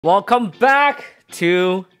Welcome back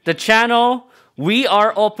to the channel. We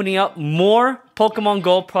are opening up more Pokemon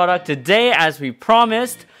Go product today as we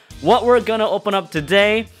promised. What we're gonna open up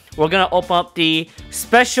today, we're gonna open up the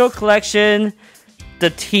special collection, the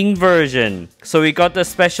team version. So we got the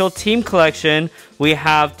special team collection. We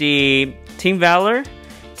have the Team Valor,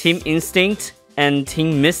 Team Instinct, and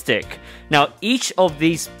Team Mystic. Now each of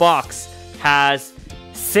these box has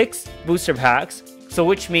 6 booster packs. So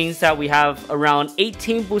which means that we have around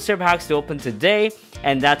 18 booster packs to open today,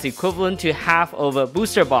 and that's equivalent to half of a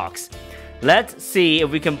booster box. Let's see if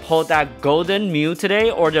we can pull that golden Mew today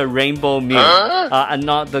or the rainbow Mew.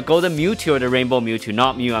 Not the golden Mewtwo or the rainbow Mewtwo,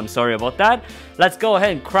 not Mew, I'm sorry about that. Let's go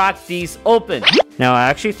ahead and crack these open. Now I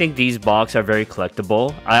actually think these boxes are very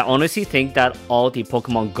collectible. I honestly think that all the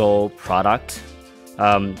Pokemon Go product,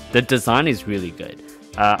 the design is really good.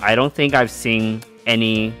 I don't think I've seen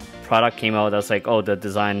any product came out that's like, oh, the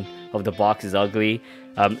design of the box is ugly.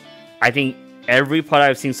 I think every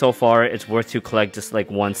product I've seen so far, it's worth to collect just like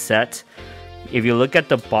one set. If you look at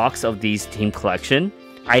the box of these team collection,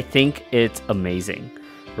 I think it's amazing,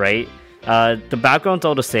 right? The background's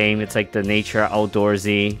all the same. It's like the nature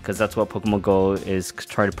outdoorsy, because that's what Pokemon Go is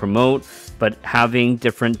trying to promote. But having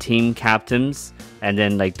different team captains and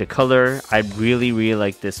then like the color, I really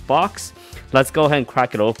like this box. Let's go ahead and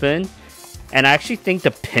crack it open. And I actually think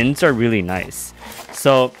the pins are really nice.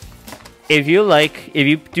 So if you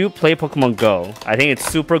do play Pokemon Go, I think it's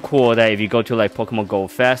super cool that if you go to like Pokemon Go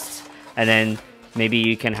Fest, and then maybe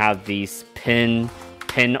you can have these pin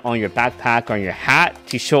on your backpack or on your hat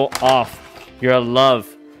to show off your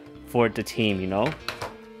love for the team, you know?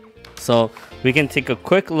 So we can take a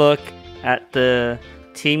quick look at the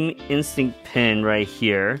Team Instinct pin right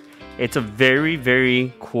here. It's a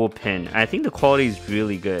very cool pin. I think the quality is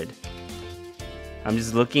really good. I'm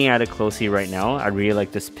just looking at it closely right now. I really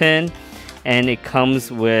like this pin. And it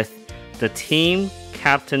comes with the Team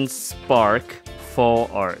Captain Spark full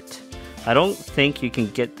art. I don't think you can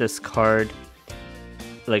get this card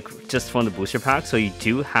like just from the booster pack, so you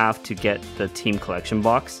do have to get the team collection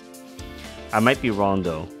box. I might be wrong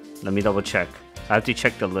though. Let me double check. I have to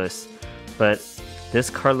check the list. But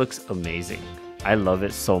this card looks amazing. I love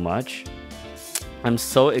it so much. I'm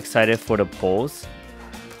so excited for the polls.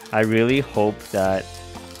 I really hope that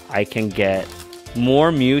I can get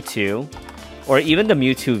more Mewtwo, or even the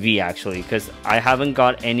Mewtwo V actually, because I haven't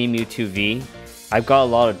got any Mewtwo V. I've got a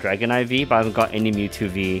lot of Dragonite V, but I haven't got any Mewtwo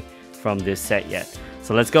V from this set yet.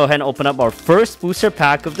 So let's go ahead and open up our first booster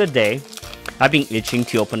pack of the day. I've been itching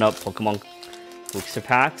to open up Pokemon booster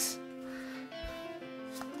packs.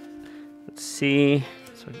 Let's see.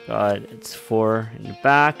 So we got, it's 4 in the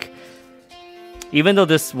back. Even though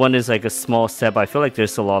this one is like a small set, but I feel like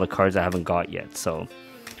there's a lot of cards I haven't got yet. So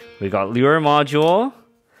we got Lure Module.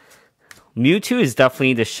 Mewtwo is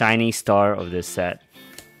definitely the shiny star of this set.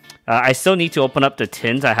 I still need to open up the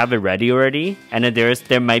tins. I have it ready already. And then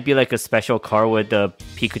there might be like a special card with the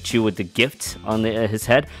Pikachu with the gift on his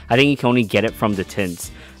head. I think you can only get it from the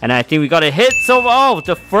tins. And I think we got a hit. So, oh,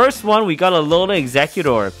 the first one, we got a Alola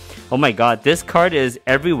Executor. Oh my god, this card is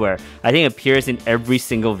everywhere. I think it appears in every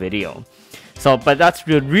single video. So, but that's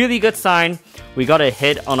a really good sign. We got a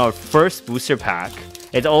hit on our first booster pack.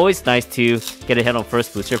 It's always nice to get a hit on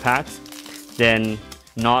first booster packs than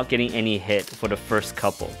not getting any hit for the first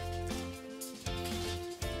couple.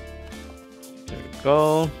 There we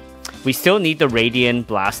go. We still need the Radiant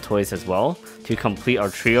Blastoise as well to complete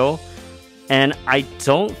our trio. And I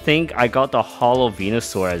don't think I got the Holo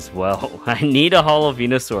Venusaur as well. I need a Holo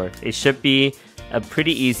Venusaur. It should be a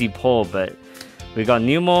pretty easy pull, but we got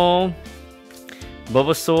Numel,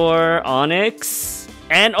 Bulbasaur, Onix,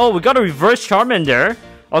 and oh, we got a reverse Charmander.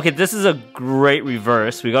 Okay, this is a great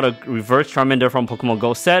reverse. We got a reverse Charmander from Pokemon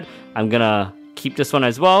Go set. I'm gonna keep this one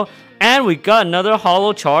as well. And we got another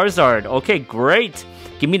Holo Charizard. Okay, great.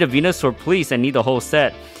 Give me the Venusaur, please. I need the whole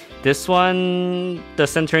set. This one, the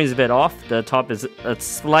centering is a bit off. The top is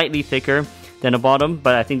slightly thicker than the bottom,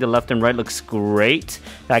 but I think the left and right looks great.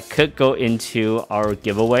 That could go into our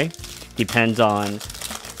giveaway. Depends on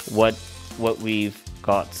what we've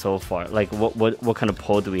got so far, like what kind of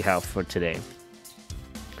poll do we have for today.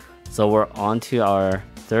 So we're on to our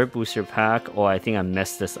third booster pack. Oh, I think I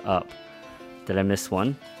messed this up. Did I miss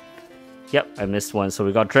one? Yep, I missed one. So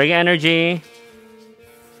we got Dragon Energy,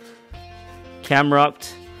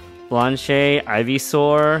 Camerupt, Blanche,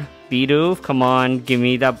 Ivysaur, Bidoof. Come on, give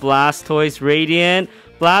me that Blastoise, Radiant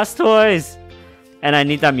Blastoise, and I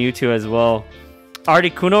need that Mewtwo as well.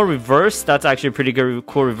 Articuno reverse, that's actually a pretty good,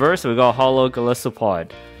 cool reverse. So we got Holo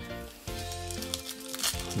Golisopod.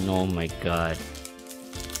 Oh my god.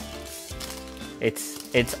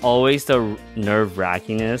 It's always the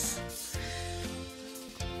nerve-wrackiness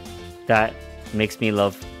that makes me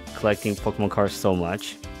love collecting Pokemon cards so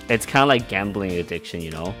much. It's kind of like gambling addiction,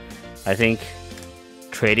 you know? I think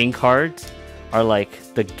trading cards are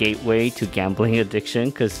like the gateway to gambling addiction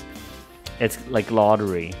because it's like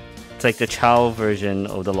lottery. It's like the child version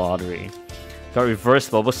of the lottery. Got reverse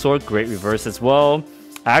Bulbasaur, great reverse as well.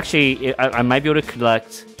 Actually, I might be able to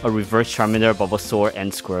collect a reverse Charmander, Bulbasaur,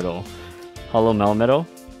 and Squirtle. Hollow Melmetal.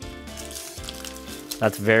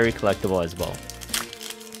 That's very collectible as well.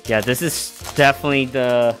 Yeah, this is definitely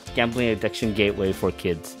the gambling addiction gateway for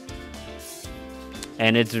kids.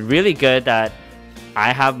 And it's really good that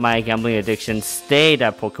I have my gambling addiction stayed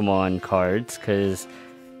at Pokemon cards because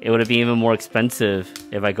it would have been even more expensive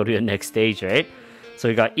if I go to the next stage, right? So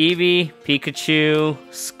we got Eevee, Pikachu,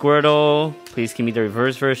 Squirtle. Please give me the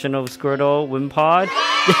reverse version of Squirtle, Wimpod.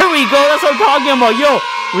 There we go, that's what I'm talking about. Yo,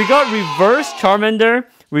 we got reverse Charmander,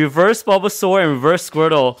 reverse Bulbasaur, and reverse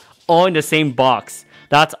Squirtle all in the same box.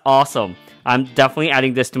 That's awesome. I'm definitely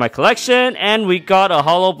adding this to my collection. And we got a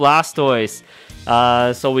Hollow Blastoise.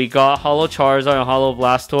 So we got Hollow Charizard and Hollow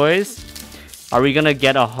Blastoise. Are we gonna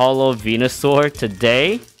get a Hollow Venusaur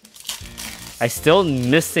today? I'm still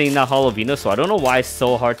missing that Hollow Venusaur. I don't know why it's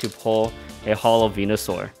so hard to pull a Hollow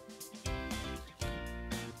Venusaur.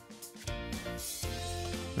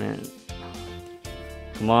 Man.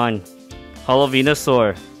 Come on. Hollow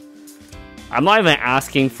Venusaur. I'm not even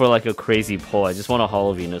asking for like a crazy pull. I just want a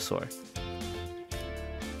Hollow Venusaur.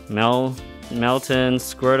 Melton,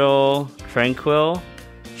 Squirtle, Tranquil,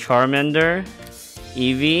 Charmander,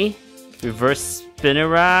 Eevee, Reverse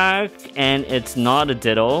Spinarak, and it's not a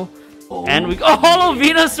Diddle. Oh. And we got Hollow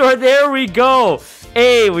Venusaur. There we go.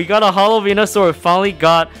 Hey, we got a Hollow Venusaur. We finally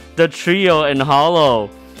got the trio in Hollow.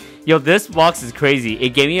 Yo, this box is crazy. It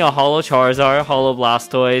gave me a Hollow Charizard, Hollow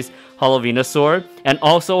Blastoise, Hollow Venusaur, and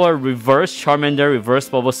also a Reverse Charmander, Reverse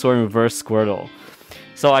Bulbasaur, and Reverse Squirtle.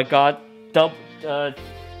 So I got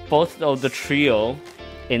both of the trio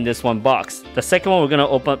in this one box. The second one, we're gonna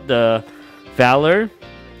open up the Valor,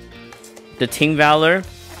 the Team Valor.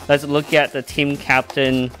 Let's look at the Team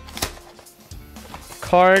Captain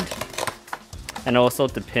card and also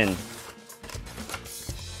the pin.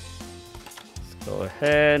 Let's go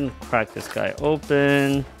ahead and crack this guy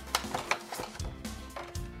open.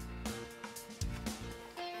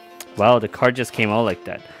 Wow, the card just came out like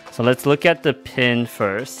that. So let's look at the pin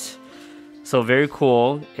first. So very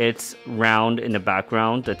cool. It's round in the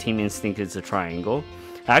background. The Team Instinct is a triangle.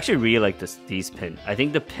 I actually really like these pin. I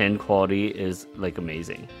think the pin quality is like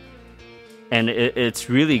amazing. And it's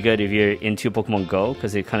really good if you're into Pokemon Go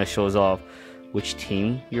because it kind of shows off which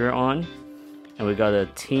team you're on. And we got a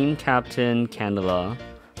Team Captain Candela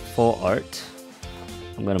full art.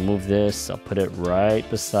 I'm gonna move this. I'll put it right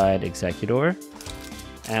beside Executor.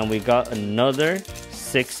 And we got another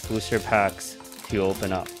 6 booster packs to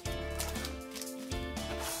open up.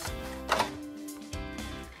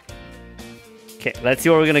 Okay, let's see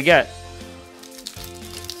what we're gonna get.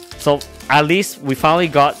 So at least we finally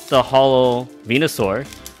got the Hollow Venusaur.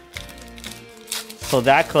 So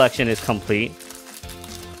that collection is complete.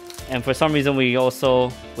 And for some reason we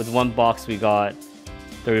also, with one box, we got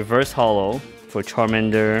the Reverse Hollow for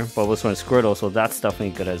Charmander, Bulbasaur, and Squirtle. So that's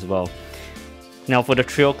definitely good as well. Now for the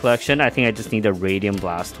trio collection, I think I just need a Radiant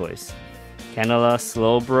Blastoise. Canela,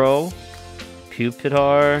 Slowbro,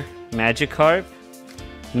 Pupitar, Magikarp,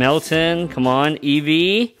 Melton, come on,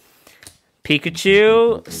 Eevee,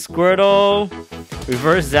 Pikachu, Squirtle,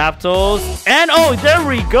 Reverse Zapdos, and oh, there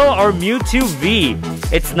we go, our Mewtwo V.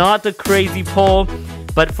 It's not the crazy pull,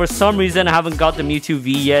 but for some reason I haven't got the Mewtwo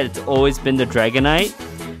V yet. It's always been the Dragonite.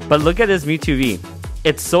 But look at this Mewtwo V.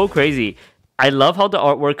 It's so crazy. I love how the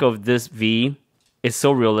artwork of this V is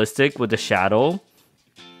so realistic with the shadow.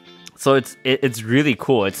 So it's really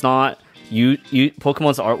cool. It's not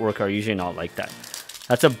Pokemon's artwork are usually not like that.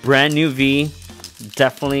 That's a brand new V.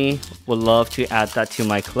 Definitely would love to add that to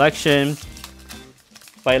my collection.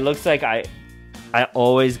 But it looks like I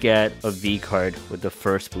always get a V card with the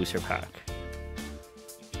first booster pack.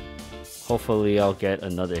 Hopefully I'll get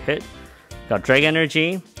another hit. Got Dragon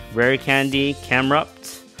Energy, Rare Candy,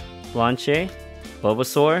 Camerupt, Blanche,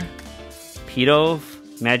 Bulbasaur, Pidove,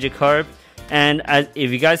 Magikarp, and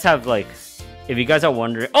if you guys are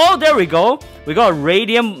wondering, oh, there we go. We got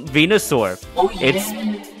Radiant Venusaur. Oh, yeah.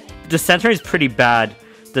 The center is pretty bad.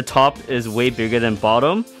 The top is way bigger than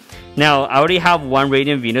bottom. Now, I already have one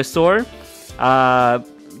Radiant Venusaur.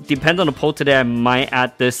 Depends on the poll today, I might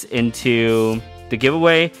add this into the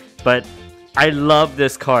giveaway. But I love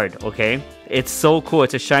this card, okay? It's so cool.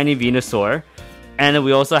 It's a shiny Venusaur. And then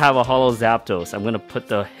we also have a Holo Zapdos. I'm gonna put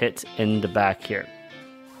the hit in the back here.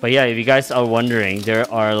 But yeah, if you guys are wondering,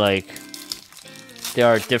 there are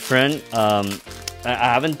different. I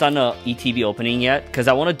haven't done a ETB opening yet because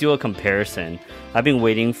I want to do a comparison. I've been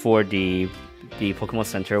waiting for the Pokemon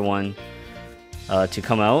Center one to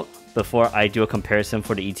come out before I do a comparison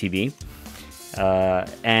for the ETB.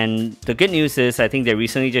 And the good news is I think they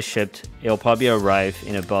recently just shipped. It'll probably arrive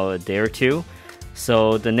in about a day or two.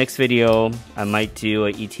 So the next video I might do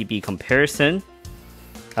a ETB comparison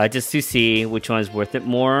just to see which one is worth it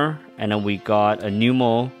more. And then we got a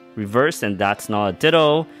Numel reverse, and that's not a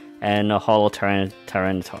Ditto, and a Holo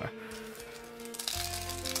Tyranitar.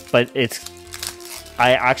 But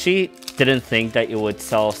I actually didn't think that it would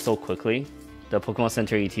sell so quickly, the Pokemon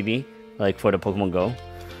Center ETB, like for the Pokemon Go.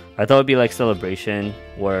 I thought it'd be like Celebration,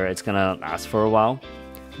 where it's gonna last for a while.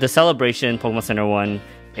 The Celebration Pokemon Center one,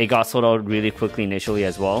 it got sold out really quickly initially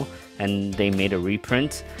as well, and they made a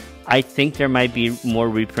reprint. I think there might be more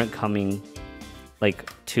reprint coming like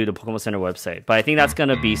to the Pokemon Center website, but I think that's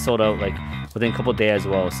gonna be sold out like within a couple days as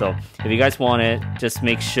well. So if you guys want it, just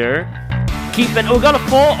make sure keep it. Oh, we got a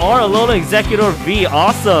full art, a little Executor V,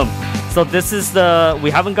 awesome. So this is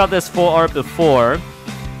we haven't got this full art before,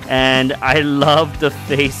 and I love the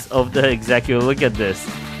face of the Executor. Look at this,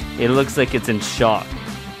 it looks like it's in shock.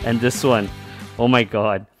 And this one, oh my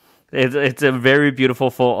god, it's a very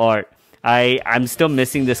beautiful full art. I'm still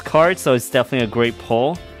missing this card, so it's definitely a great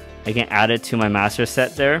pull. I can add it to my master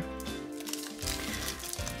set there.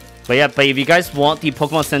 But yeah, if you guys want the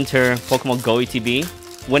Pokemon Center Pokemon Go ETB,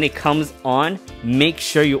 when it comes on, make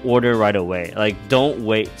sure you order right away. Like, don't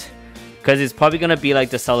wait, because it's probably gonna be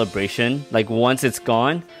like the Celebration. Like, once it's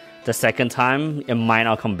gone, the second time it might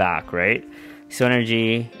not come back, right? So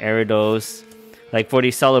Energy, Aridos. Like for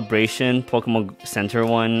the Celebration Pokemon Center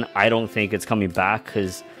one, I don't think it's coming back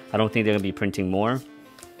because I don't think they're gonna be printing more.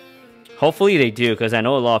 Hopefully they do, because I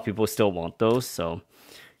know a lot of people still want those. So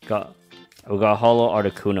we got Holo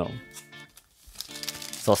Articuno.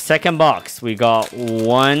 So second box, we got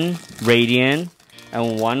one Radiant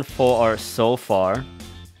and one full art so far.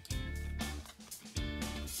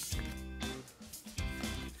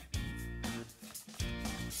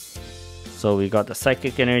 So we got the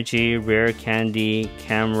Psychic Energy, Rare Candy,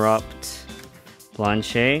 Camerupt,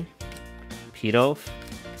 Blanche, Pidove,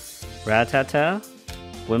 Rattata,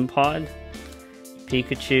 Wimpod,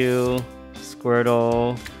 Pikachu,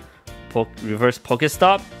 Squirtle, Reverse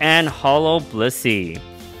Pokestop, and Holo Blissey.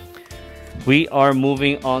 We are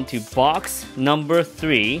moving on to box number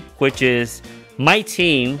 3, which is my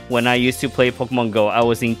team when I used to play Pokemon Go. I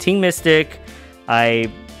was in Team Mystic.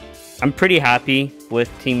 I'm pretty happy with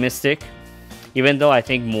Team Mystic, even though I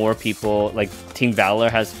think more people, like Team Valor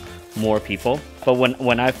has more people. But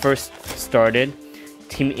when I first started,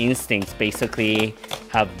 Team Instinct basically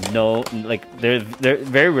have no, like, they're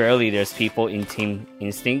very rarely there's people in Team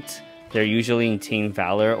Instinct. They're usually in Team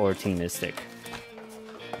Valor or Team Mystic.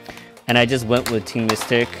 And I just went with Team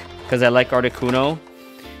Mystic because I like Articuno,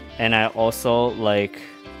 and I also like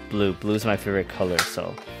blue. Blue's my favorite color,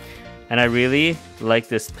 so. And I really like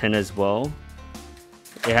this pin as well.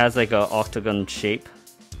 It has like an octagon shape,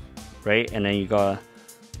 right? And then you got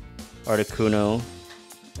Articuno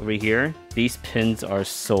over here. These pins are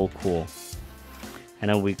so cool. And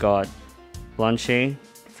then we got Blanche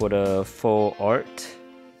for the full art,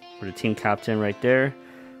 for the team captain right there.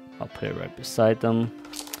 I'll put it right beside them.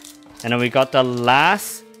 And then we got the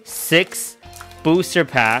last 6 booster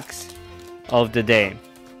packs of the day.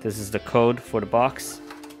 This is the code for the box.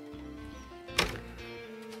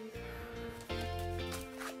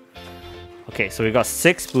 Okay, so we got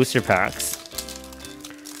 6 booster packs.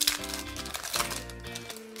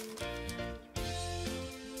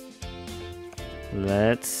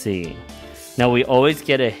 Let's see. Now we always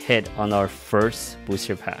get a hit on our first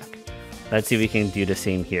booster pack. Let's see if we can do the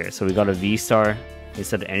same here. So we got a V-Star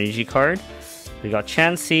instead of energy card. We got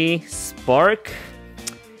Chansey, Spark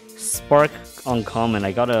uncommon.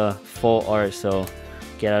 I got a full art, so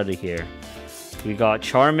get out of here. We got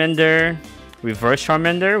Charmander, Reverse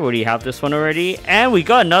Charmander. We already have this one already. And we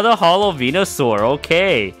got another Holo Venusaur.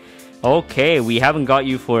 Okay, we haven't got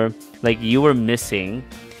you for, like, you were missing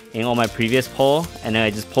in all my previous pull, and then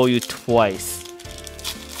I just pull you twice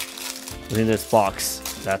within this box.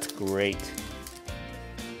 That's great.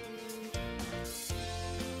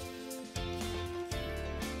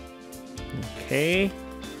 Okay,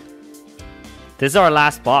 this is our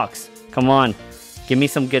last box. Come on, give me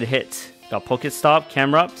some good hits. Got Pokestop,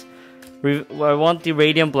 Camerupt. I want the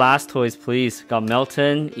Radiant Blastoise, please. Got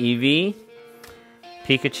Melton, Eevee,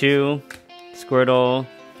 Pikachu, Squirtle,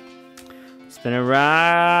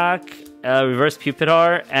 Spinarak, Reverse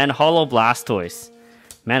Pupitar, and Holo Blastoise.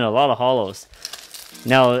 Man, a lot of holos.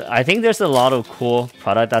 Now, I think there's a lot of cool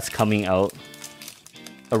product that's coming out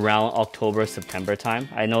around October, September time.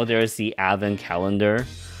 I know there's the Advent Calendar.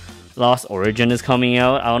 Lost Origin is coming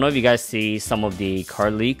out. I don't know if you guys see some of the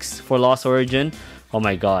card leaks for Lost Origin. Oh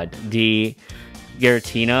my god. The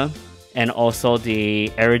Giratina and also the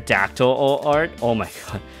Aerodactyl all art. Oh my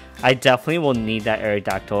god. I definitely will need that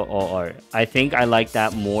Aerodactyl all art. I think I like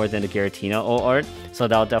that more than the Giratina all art. So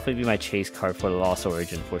that'll definitely be my chase card for the Lost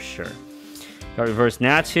Origin for sure. Got Reverse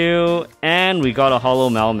Natu, and we got a Holo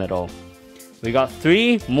Melmetal. We got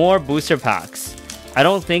 3 more booster packs. I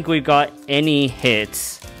don't think we got any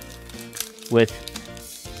hits with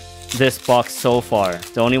this box so far.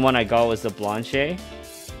 The only one I got was the Blanche.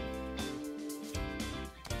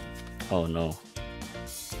 Oh no.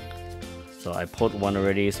 So I pulled one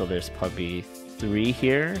already, so there's probably 3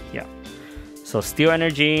 here. Yeah. So Steel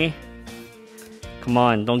Energy. Come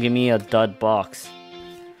on, don't give me a dud box.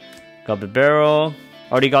 Got Bibarel.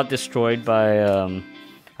 Already got destroyed by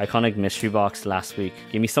Iconic Mystery Box last week.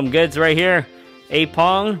 Give me some goods right here.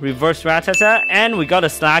 Apong, Reverse Rattata, and we got a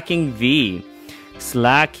Slacking V.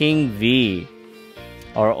 Slacking V.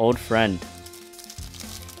 Our old friend.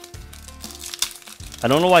 I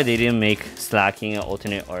don't know why they didn't make Slacking an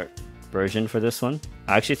alternate art version for this one.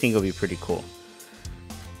 I actually think it'll be pretty cool.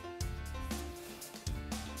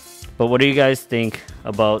 But what do you guys think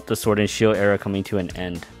about the Sword and Shield era coming to an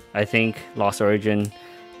end? I think Lost Origin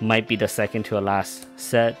might be the second to a last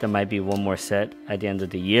set. There might be one more set at the end of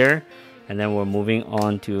the year. And then we're moving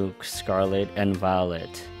on to Scarlet and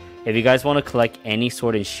Violet. If you guys want to collect any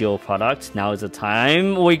Sword and Shield products, now is the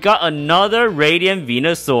time. We got another Radiant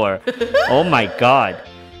Venusaur. Oh my god.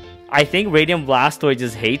 I think Radiant Blastoise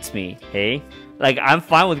just hates me, hey? Like, I'm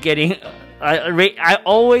fine with getting... I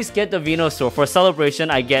always get the Venusaur. For Celebration,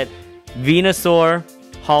 I get Venusaur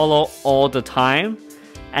Holo all the time.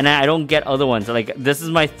 And I don't get other ones. Like, this is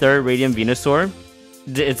my 3rd Radiant Venusaur.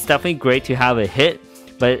 It's definitely great to have a hit.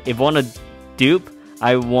 But if I want to dupe,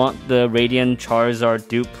 I want the Radiant Charizard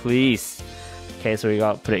dupe, please. Okay, so we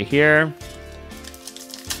got put it here.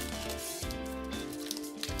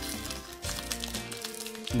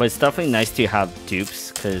 But it's definitely nice to have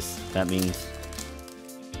dupes, because that means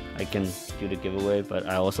I can do the giveaway. But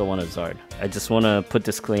I also want a Zard. I just want to put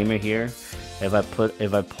disclaimer here. If I pull a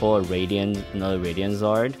another Radiant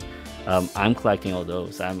Zard, I'm collecting all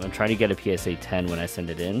those. I'm trying to get a PSA 10 when I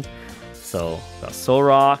send it in. So got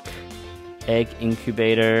Solrock, Egg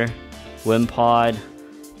Incubator, Wimpod,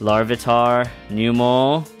 Larvitar,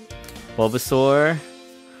 Numel, Bulbasaur,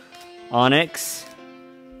 Onix,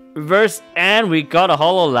 Reverse, and we got a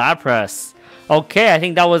Holo Lapras. Okay, I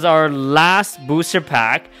think that was our last booster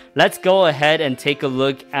pack. Let's go ahead and take a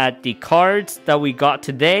look at the cards that we got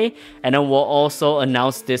today, and then we'll also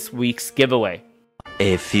announce this week's giveaway.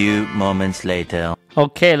 A few moments later.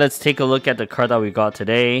 Okay, let's take a look at the card that we got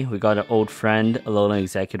today. We got an old friend, Alolan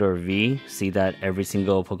Executor V. See that every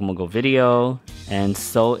single Pokemon Go video. And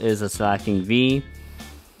so is a Slacking V.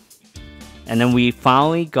 And then we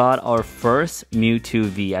finally got our first Mewtwo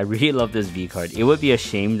V. I really love this V card. It would be a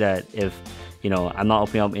shame that if, you know, I'm not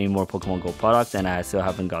opening up any more Pokemon Go products and I still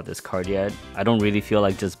haven't got this card yet. I don't really feel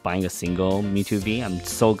like just buying a single Mewtwo V. I'm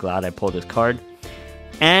so glad I pulled this card.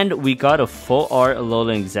 And we got a full art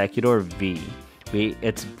Alolan Executor V.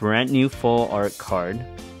 It's brand new full art card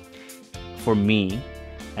for me,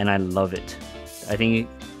 and I love it. I think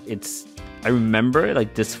I remember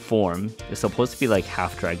like this form is supposed to be like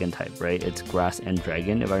half dragon type, right? It's grass and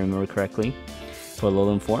dragon, if I remember correctly, for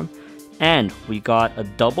Alolan form. And we got a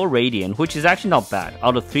double Radiant, which is actually not bad.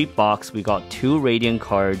 Out of 3 boxes, we got 2 Radiant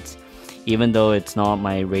cards, even though it's not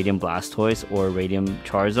my Radiant Blastoise or Radiant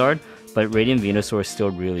Charizard. But Radiant Venusaur is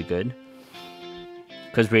still really good.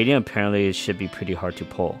 Because Radiant apparently should be pretty hard to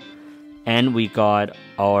pull. And we got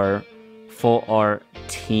our full art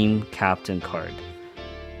team captain card.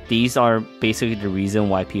 These are basically the reason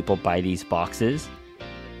why people buy these boxes.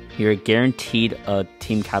 You're guaranteed a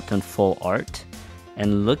team captain full art.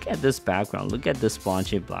 And look at this background. Look at this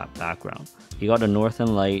Blanche black background. You got a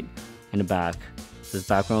Northern Light in the back. This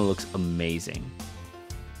background looks amazing.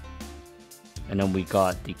 And then we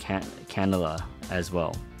got the Canela as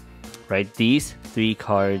well. Right, these 3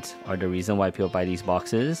 cards are the reason why people buy these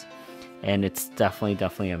boxes, and it's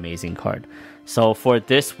definitely an amazing card. So for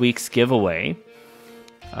this week's giveaway,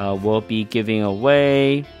 we'll be giving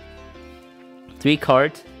away 3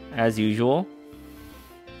 cards as usual.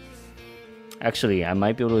 Actually, I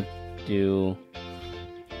might be able to do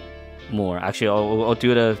more. Actually, we'll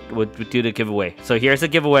do the giveaway. So here's the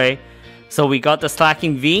giveaway. So we got the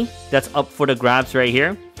Slacking V that's up for the grabs right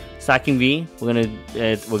here. Stacking V,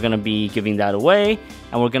 we're gonna be giving that away,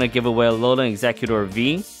 and we're gonna give away a Alolan Executor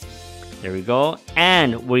V. There we go.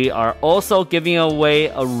 And we are also giving away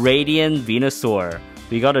a Radiant Venusaur.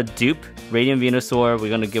 We got a dupe Radiant Venusaur.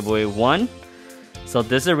 We're gonna give away one. So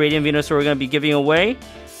this is a Radiant Venusaur we're gonna be giving away.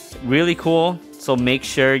 Really cool. So make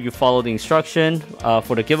sure you follow the instruction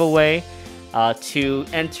for the giveaway. To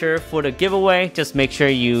enter for the giveaway, just make sure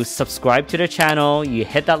you subscribe to the channel, you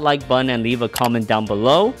hit that like button and leave a comment down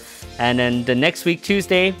below. And then the next week,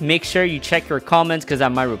 Tuesday, make sure you check your comments because I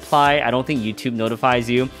might reply. I don't think YouTube notifies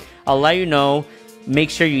you. I'll let you know. Make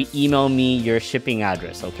sure you email me your shipping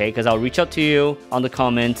address, okay? Because I'll reach out to you on the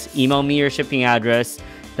comments. Email me your shipping address.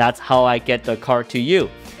 That's how I get the card to you.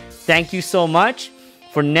 Thank you so much.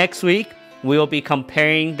 For next week, we will be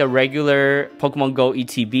comparing the regular Pokemon Go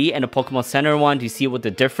ETB and the Pokemon Center one to see what the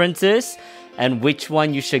difference is and which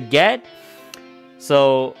one you should get.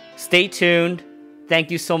 So stay tuned. Thank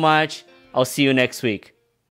you so much. I'll see you next week.